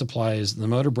nerve that supplies the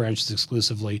motor branches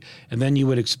exclusively. And then you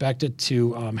would expect it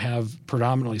to have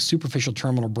predominantly superficial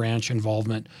terminal branch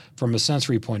involvement from a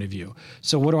sensory point of view.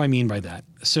 So what do I mean by that?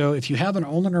 So if you have an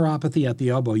ulnar neuropathy at the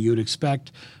elbow, you would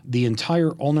expect the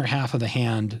entire ulnar half of the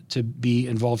hand to be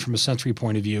involved from a sensory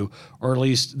point of view, or at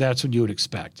least that's what you would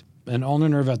expect. An ulnar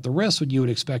nerve at the wrist, what you would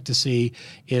expect to see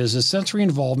is a sensory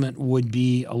involvement would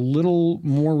be a little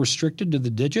more restricted to the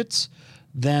digits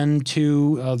than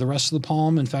to the rest of the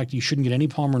palm. In fact, you shouldn't get any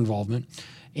palmar involvement,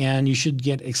 and you should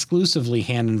get exclusively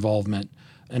hand involvement.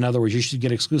 In other words, you should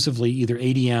get exclusively either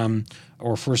ADM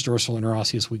or first dorsal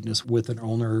interosseous weakness with an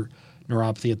ulnar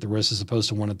neuropathy at the wrist as opposed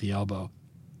to one at the elbow.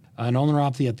 An ulnar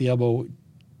neuropathy at the elbow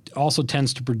also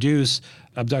tends to produce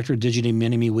abductor digiti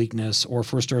minimi weakness or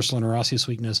first dorsal interosseous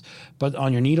weakness. But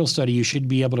on your needle study, you should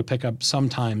be able to pick up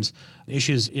sometimes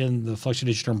issues in the flexor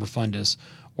digitorum profundus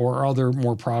or other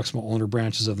more proximal ulnar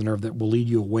branches of the nerve that will lead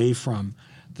you away from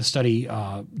the study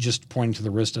just pointing to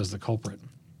the wrist as the culprit.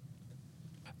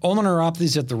 Ulnar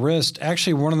neuropathies at the wrist,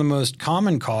 actually one of the most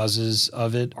common causes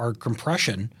of it are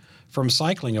compression from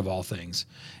cycling of all things.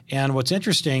 And what's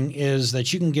interesting is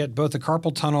that you can get both a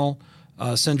carpal tunnel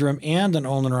syndrome and an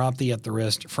ulnar neuropathy at the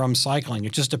wrist from cycling.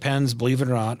 It just depends, believe it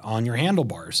or not, on your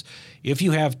handlebars. If you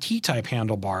have T-type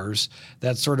handlebars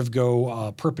that sort of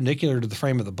go perpendicular to the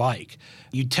frame of the bike,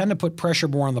 you tend to put pressure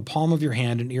more on the palm of your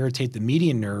hand and irritate the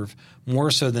median nerve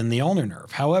more so than the ulnar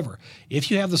nerve. However,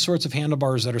 if you have the sorts of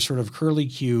handlebars that are sort of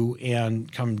curly-Q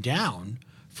and come down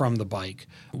from the bike,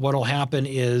 what will happen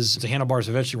is the handlebars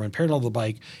eventually run parallel to the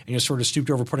bike and you're sort of stooped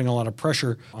over putting a lot of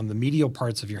pressure on the medial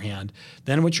parts of your hand.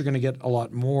 Then what you're going to get a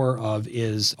lot more of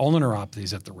is ulnar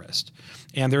neuropathies at the wrist.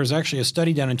 And there was actually a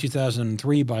study done in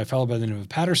 2003 by a fellow by the name of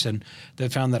Patterson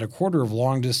that found that a quarter of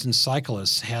long-distance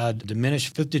cyclists had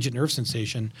diminished fifth-digit nerve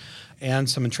sensation and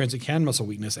some intrinsic hand muscle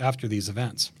weakness after these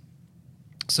events.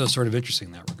 So it's sort of interesting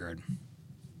in that regard.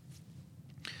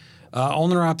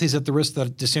 Ulnar neuropathies at the wrist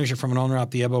that distinguish it from an ulnar neuropathy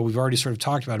at the elbow, we've already sort of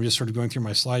talked about. I'm just sort of going through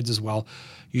my slides as well.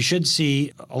 You should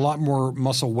see a lot more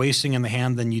muscle wasting in the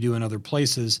hand than you do in other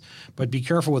places, but be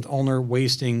careful with ulnar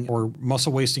wasting or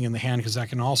muscle wasting in the hand because that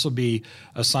can also be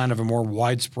a sign of a more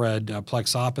widespread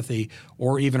plexopathy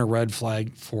or even a red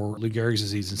flag for Lou Gehrig's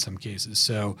disease in some cases.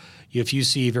 So if you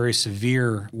see very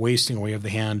severe wasting away of the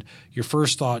hand, your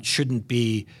first thought shouldn't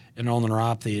be an ulnar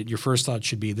neuropathy. Your first thought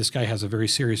should be this guy has a very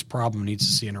serious problem, needs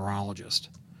to see a neurologist.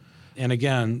 And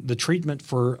again, the treatment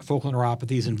for focal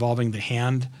neuropathies involving the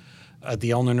hand at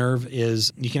the ulnar nerve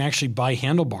is you can actually buy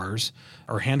handlebars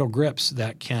or handle grips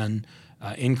that can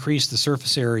increase the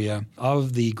surface area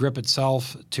of the grip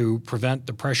itself to prevent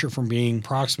the pressure from being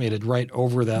approximated right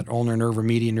over that ulnar nerve or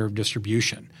median nerve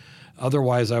distribution.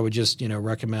 Otherwise, I would just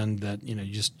recommend that you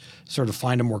just sort of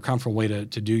find a more comfortable way to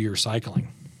do your cycling.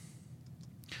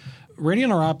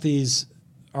 Radial neuropathies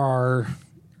are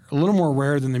a little more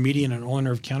rare than the median and ulnar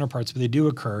nerve counterparts, but they do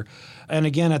occur. And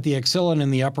again, at the axilla and in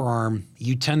the upper arm,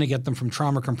 you tend to get them from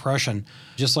trauma compression,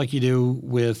 just like you do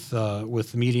with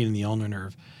the median and the ulnar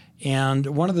nerve. And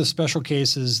one of the special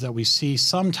cases that we see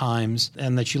sometimes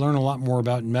and that you learn a lot more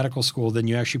about in medical school than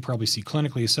you actually probably see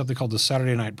clinically is something called the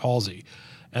Saturday night palsy.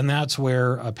 And that's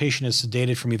where a patient is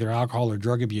sedated from either alcohol or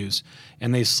drug abuse,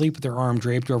 and they sleep with their arm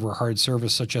draped over a hard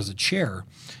surface such as a chair.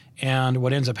 And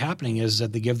what ends up happening is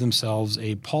that they give themselves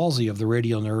a palsy of the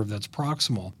radial nerve that's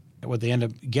proximal. What they end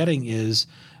up getting is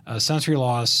sensory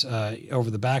loss over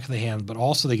the back of the hand, but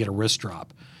also they get a wrist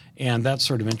drop. And that's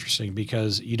sort of interesting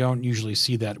because you don't usually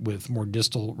see that with more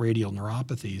distal radial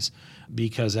neuropathies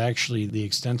because actually the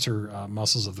extensor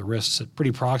muscles of the wrist sit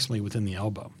pretty proximally within the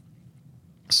elbow.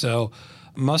 So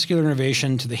muscular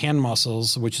innervation to the hand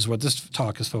muscles, which is what this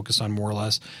talk is focused on more or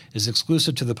less, is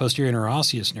exclusive to the posterior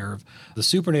interosseous nerve. The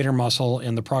supinator muscle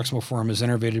in the proximal form is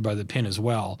innervated by the pin as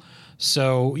well.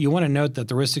 So you want to note that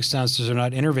the wrist extensors are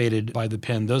not innervated by the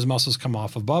pin. Those muscles come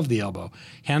off above the elbow.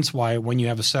 Hence why when you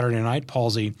have a Saturday night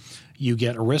palsy, you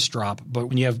get a wrist drop. But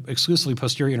when you have exclusively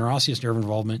posterior interosseous nerve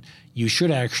involvement, you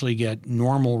should actually get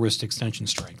normal wrist extension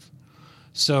strength.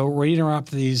 So radial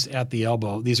neuropathies at the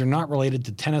elbow, these are not related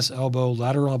to tennis elbow,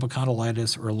 lateral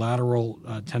epicondylitis, or lateral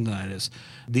tendonitis.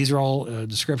 These are all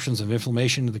descriptions of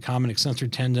inflammation of the common extensor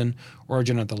tendon,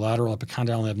 origin at the lateral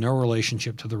epicondyle, and have no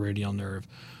relationship to the radial nerve.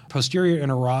 Posterior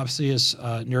interosseous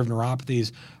nerve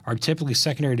neuropathies are typically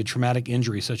secondary to traumatic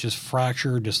injury, such as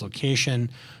fracture, dislocation,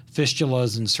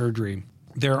 fistulas, and surgery.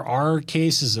 There are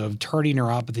cases of tardy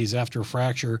neuropathies after a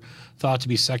fracture thought to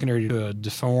be secondary to a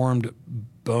deformed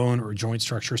bone or joint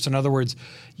structure. So in other words,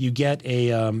 you get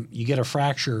a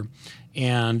fracture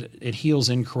and it heals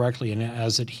incorrectly. And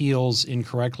as it heals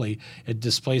incorrectly, it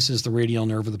displaces the radial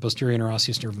nerve or the posterior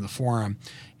interosseous nerve in the forearm.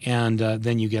 And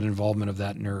then you get involvement of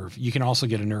that nerve. You can also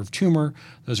get a nerve tumor.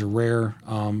 Those are rare,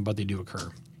 but they do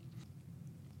occur.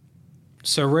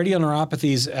 So radial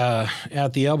neuropathies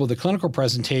at the elbow, the clinical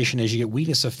presentation is you get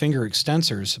weakness of finger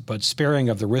extensors, but sparing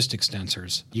of the wrist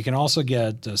extensors. You can also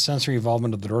get sensory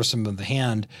involvement of the dorsum of the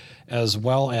hand, as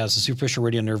well as the superficial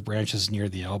radial nerve branches near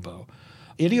the elbow.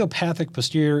 Idiopathic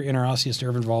posterior interosseous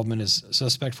nerve involvement is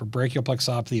suspect for brachial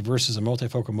plexopathy versus a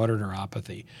multifocal motor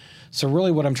neuropathy. So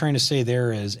really what I'm trying to say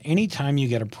there is anytime you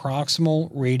get a proximal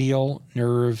radial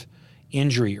nerve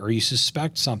injury or you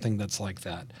suspect something that's like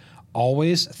that,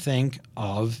 always think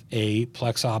of a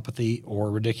plexopathy or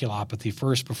radiculopathy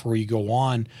first before you go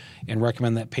on and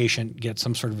recommend that patient get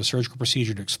some sort of a surgical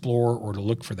procedure to explore or to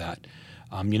look for that.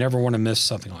 You never want to miss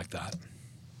something like that.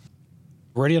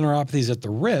 Radial neuropathies at the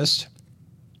wrist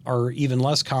are even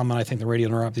less common, I think, than radial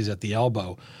neuropathies at the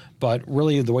elbow. But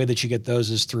really the way that you get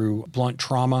those is through blunt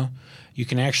trauma. You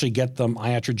can actually get them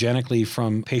iatrogenically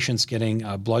from patients getting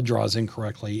blood draws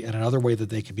incorrectly. And another way that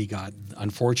they can be gotten,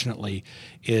 unfortunately,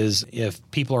 is if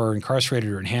people are incarcerated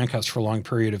or in handcuffs for a long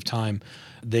period of time,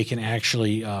 they can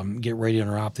actually get radial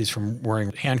neuropathies from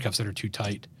wearing handcuffs that are too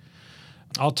tight.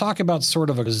 I'll talk about sort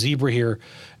of a zebra here,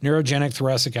 neurogenic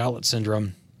thoracic outlet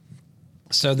syndrome.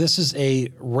 So this is a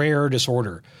rare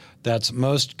disorder that's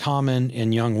most common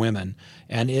in young women,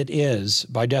 and it is,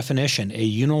 by definition, a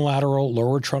unilateral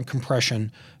lower trunk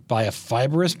compression by a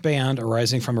fibrous band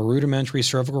arising from a rudimentary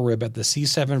cervical rib at the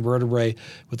C7 vertebrae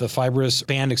with a fibrous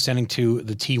band extending to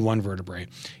the T1 vertebrae.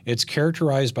 It's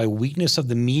characterized by weakness of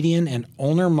the median and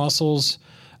ulnar muscles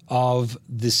of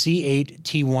the C8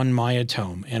 T1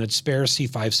 myotome, and it spares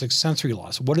C5-6 sensory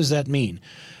loss. What does that mean?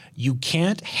 You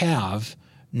can't have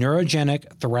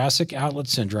neurogenic thoracic outlet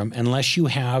syndrome unless you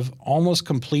have almost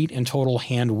complete and total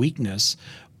hand weakness,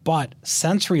 but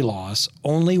sensory loss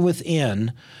only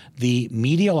within the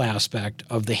medial aspect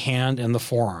of the hand and the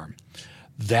forearm.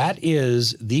 That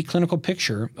is the clinical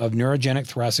picture of neurogenic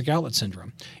thoracic outlet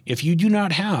syndrome. If you do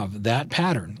not have that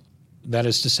pattern, that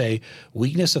is to say,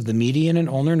 weakness of the median and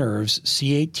ulnar nerves,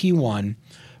 C8-T1,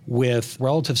 with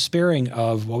relative sparing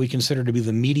of what we consider to be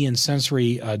the median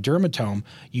sensory dermatome,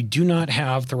 you do not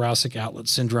have thoracic outlet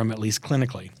syndrome, at least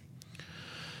clinically.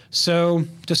 So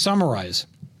to summarize,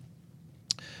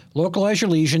 localize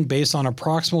your lesion based on a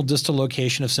proximal distal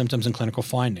location of symptoms and clinical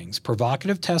findings.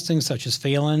 Provocative testing such as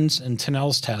Phelan's and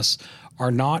Tinel's tests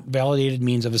are not validated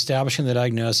means of establishing the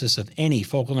diagnosis of any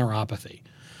focal neuropathy.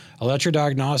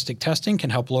 Electrodiagnostic testing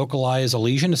can help localize a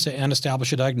lesion and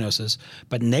establish a diagnosis,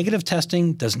 but negative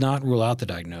testing does not rule out the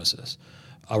diagnosis.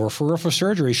 A referral for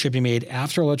surgery should be made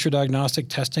after electrodiagnostic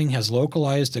testing has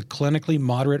localized a clinically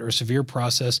moderate or severe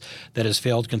process that has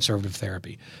failed conservative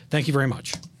therapy. Thank you very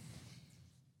much.